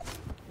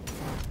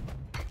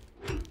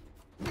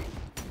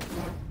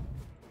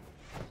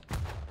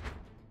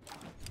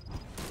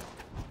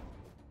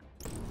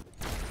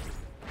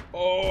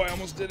 Oh, I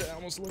almost did it. I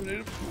almost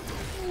eliminated him.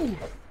 Ooh.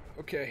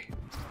 Okay.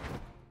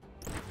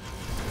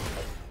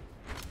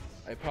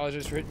 I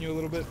apologize for hitting you a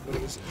little bit, but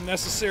it was a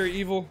necessary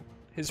evil.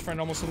 His friend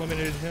almost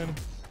eliminated him.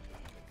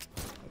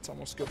 That's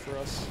almost good for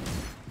us.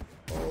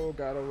 Oh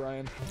god,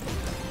 Orion.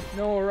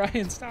 No,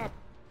 Orion, stop!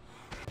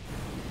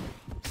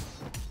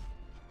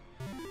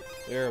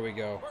 There we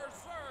go.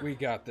 We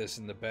got this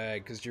in the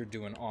bag, because you're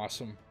doing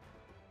awesome.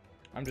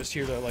 I'm just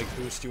here to, like,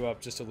 boost you up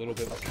just a little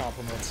bit with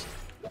compliments.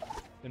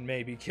 And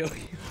maybe kill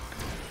you.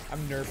 I'm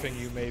nerfing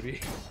you, maybe.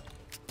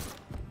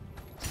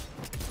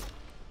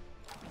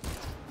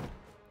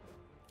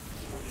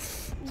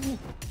 Ooh.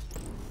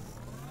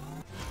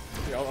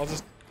 Here,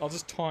 I'll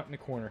just taunt in the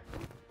corner.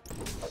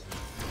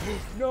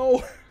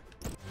 No!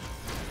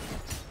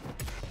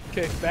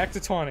 Okay, back to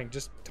taunting.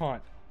 Just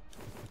taunt.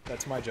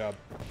 That's my job.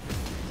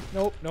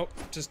 Nope, nope.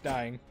 Just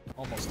dying.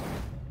 Almost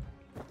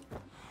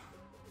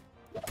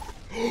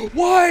dying.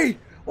 Why?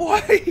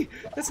 Why?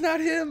 That's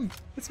not him.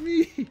 That's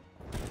me.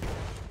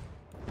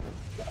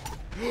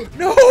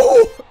 No!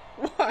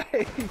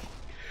 Why?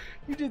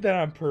 You did that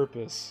on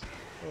purpose.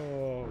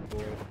 Oh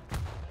boy.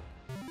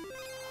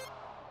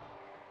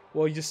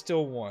 Well, you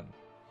still won.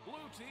 Blue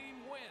team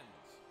wins.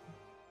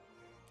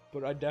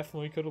 But I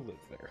definitely could have lived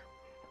there.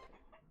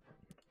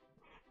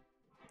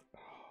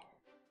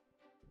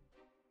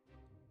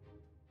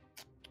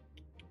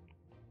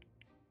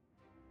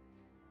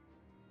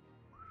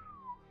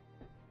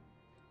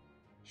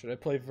 Should I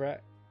play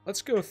Vraxx?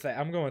 Let's go Thatch.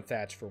 I'm going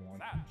Thatch for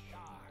one.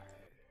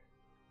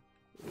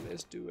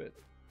 Let's do it.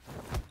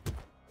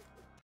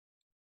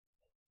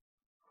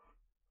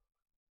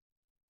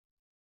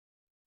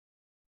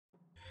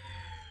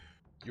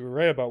 You were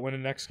right about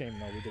winning next game,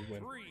 though. We did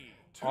win. 3,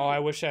 2, Oh, I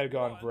wish I had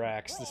gone 1,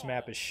 Vraxx. This brawl.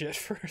 map is shit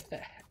for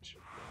Thatch.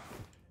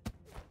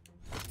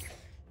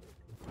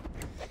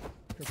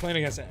 We're playing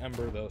against an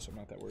Ember, though, so I'm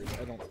not that worried.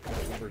 I don't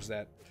think Ember's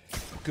that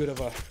good of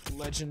a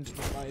legend,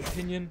 in my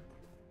opinion.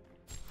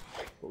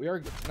 But we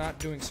are not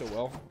doing so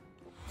well.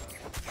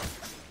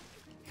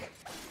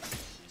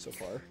 So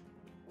far.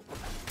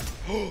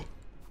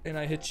 And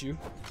I hit you.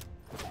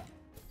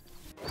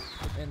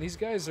 And these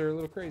guys are a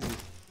little crazy.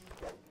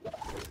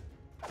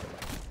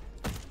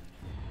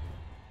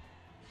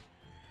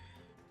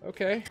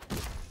 Okay.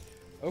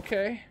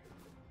 Okay.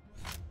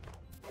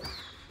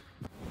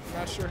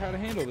 Not sure how to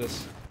handle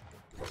this.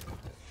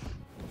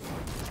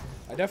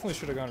 I definitely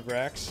should have gone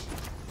Vraxx.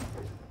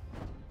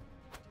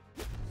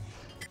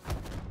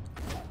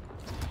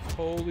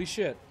 Holy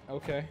shit.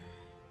 Okay.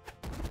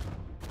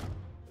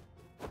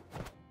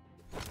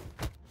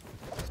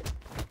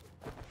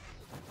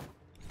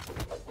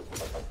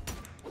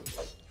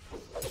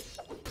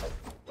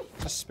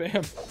 Just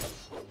spam.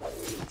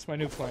 That's my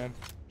new plan.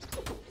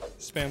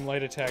 Spam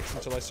light attacks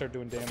until I start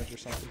doing damage or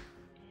something.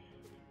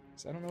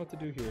 'Cause I don't know what to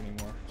do here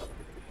anymore.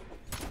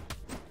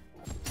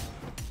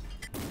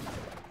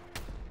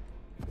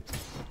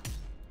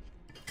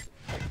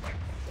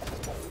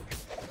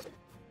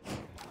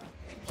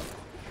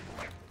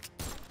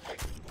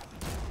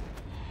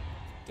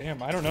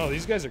 Damn, I don't know.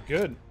 These guys are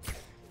good.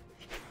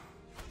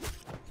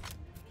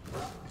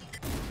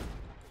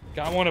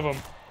 Got one of them.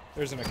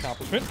 There's an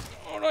accomplishment.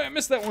 Oh no, I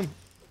missed that one.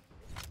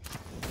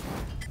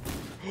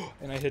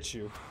 And I hit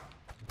you.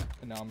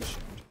 And now I'm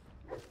ashamed.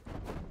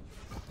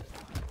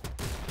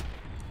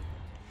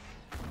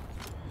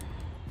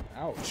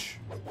 Ouch.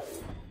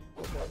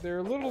 They're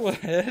a little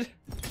ahead.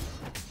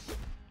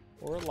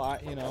 Or a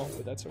lot, you know,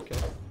 but that's okay.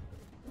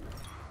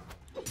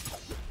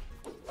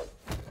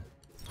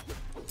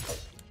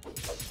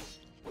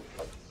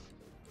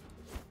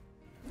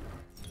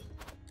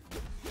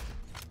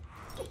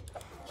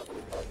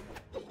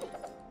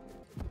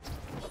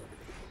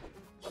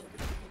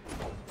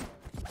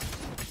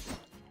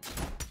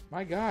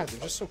 My God,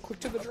 they're just so quick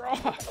to the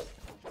draw.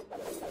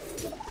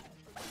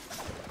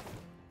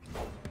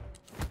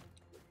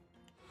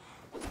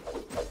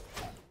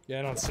 Yeah,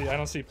 I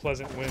don't see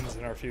pleasant wins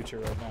in our future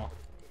right now.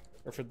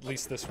 Or for at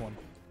least this one.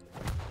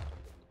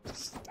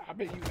 Stop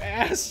it, you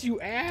ass!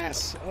 You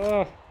ass!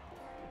 Ugh.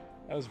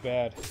 That was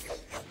bad.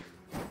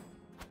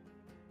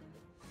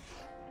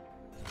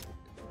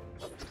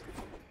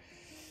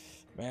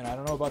 Man, I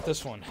don't know about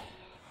this one.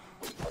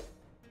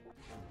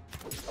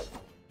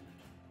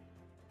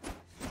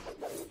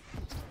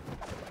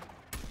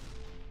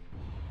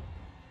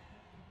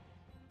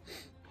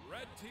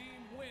 Red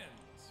team wins.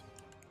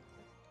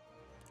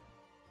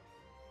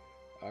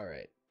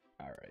 Alright.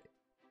 Alright.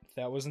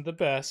 That wasn't the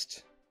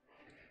best,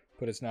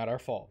 but it's not our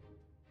fault.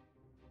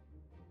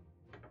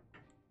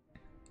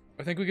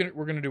 I think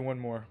we're gonna do one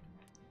more,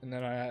 and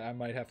then I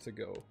might have to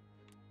go.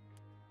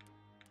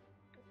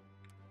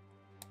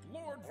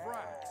 Lord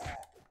Vraxx.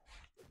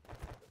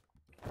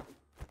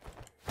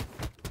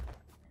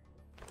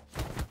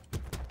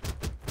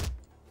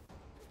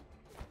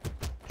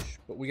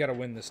 But we gotta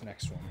win this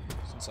next one,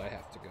 since I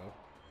have to go.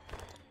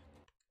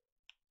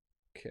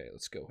 Okay,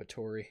 let's go,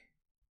 Hattori.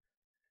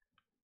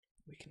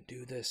 We can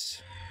do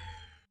this.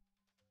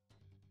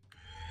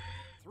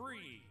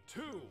 3,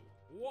 2,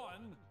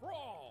 1,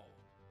 brawl.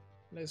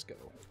 Let's go.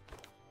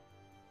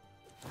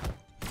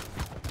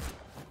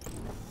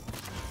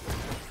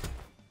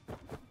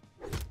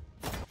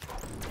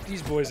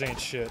 These boys ain't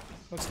shit.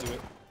 Let's do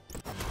it.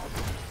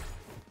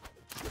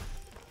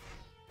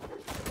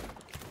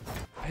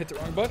 I hit the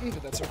wrong button,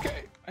 but that's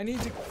okay. I need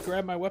to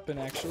grab my weapon,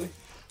 actually.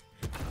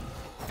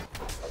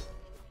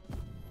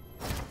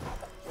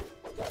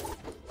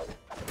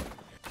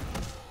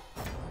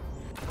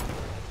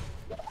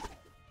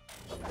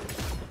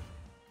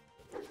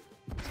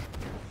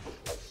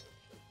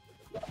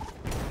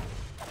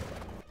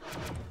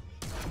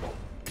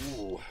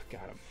 Ooh,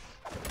 got him.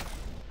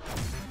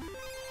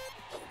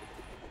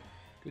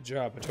 Good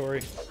job,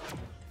 Hattori.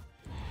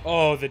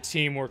 Oh, the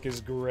teamwork is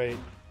great.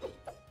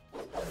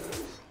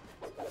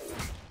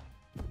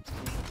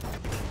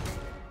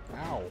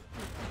 Ow.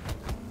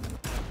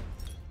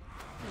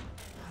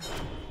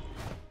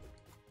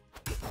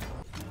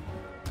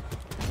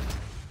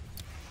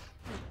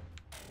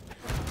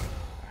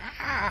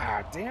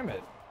 Ah, damn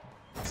it.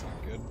 That's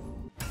not good.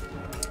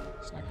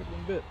 It's not good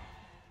one bit.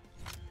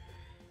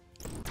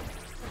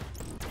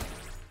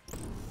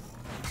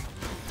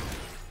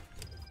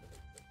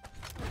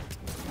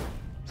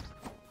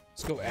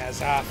 Let's go,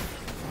 Azaf.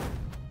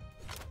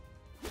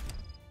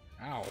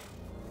 Ow.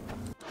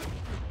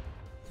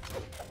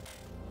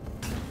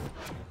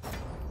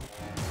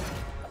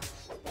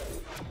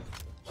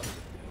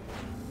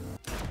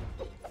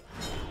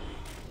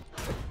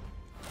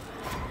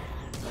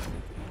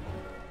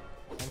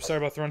 I'm sorry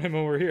about throwing him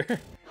over here.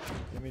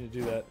 Didn't mean to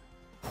do that.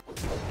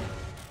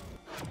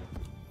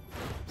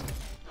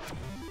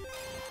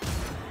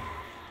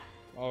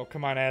 Oh,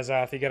 come on,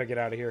 Azoth. You gotta get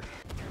out of here.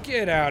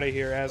 Get out of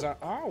here, Azoth.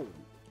 Ow.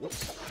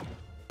 Whoops.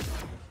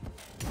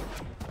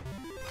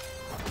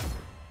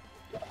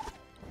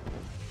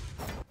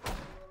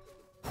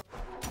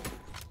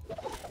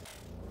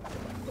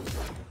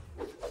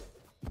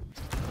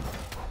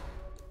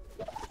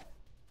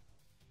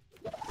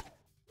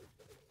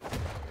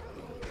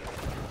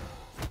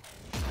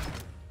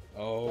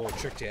 Oh,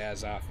 tricked your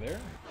ass off there.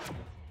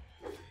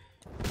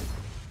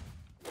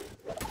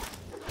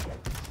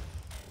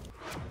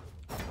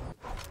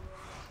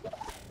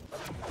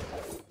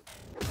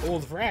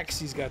 Old Vraxx,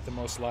 he's got the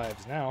most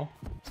lives now.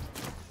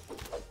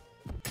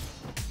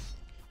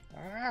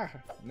 Ah!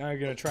 Now you're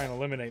gonna try and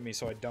eliminate me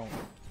so I don't.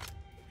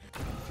 I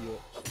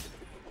feel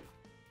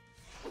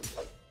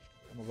it.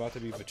 I'm about to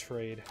be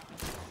betrayed.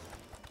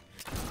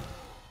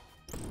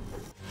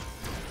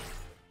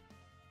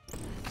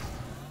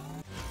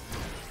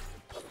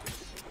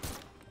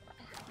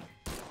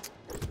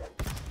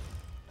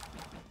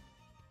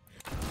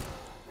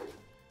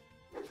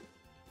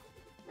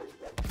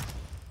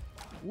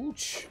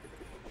 Wooch.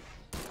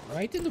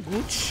 Right in the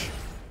gooch.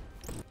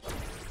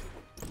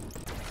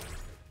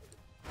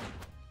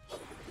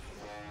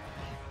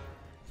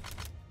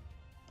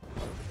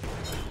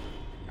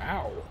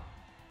 Ow.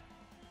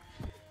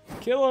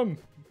 Kill him.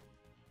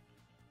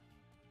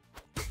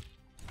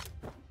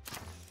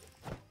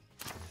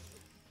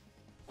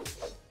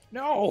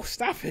 No,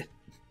 stop it.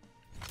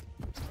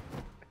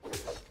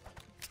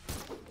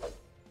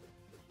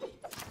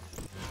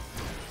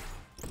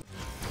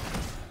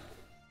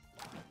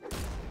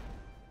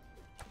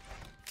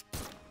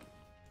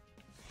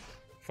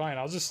 fine.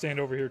 I'll just stand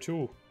over here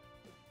too.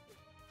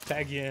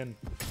 Tag you in.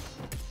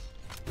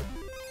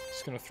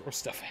 Just gonna throw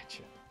stuff at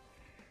you.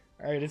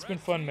 Alright, it's been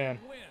fun, man.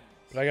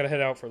 But I gotta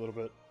head out for a little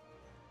bit.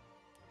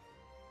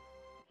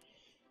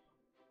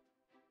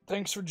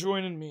 Thanks for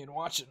joining me and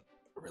watching.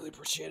 I really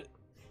appreciate it.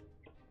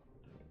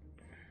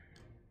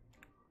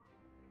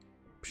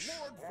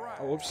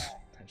 Oh, whoops.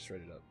 I just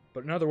read it up.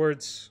 But in other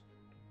words,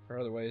 or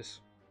other ways,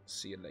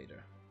 see you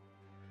later.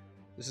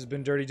 This has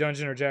been Dirty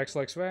Dungeon or Jax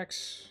Likes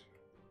Vax.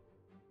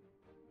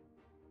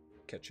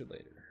 Catch you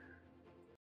later.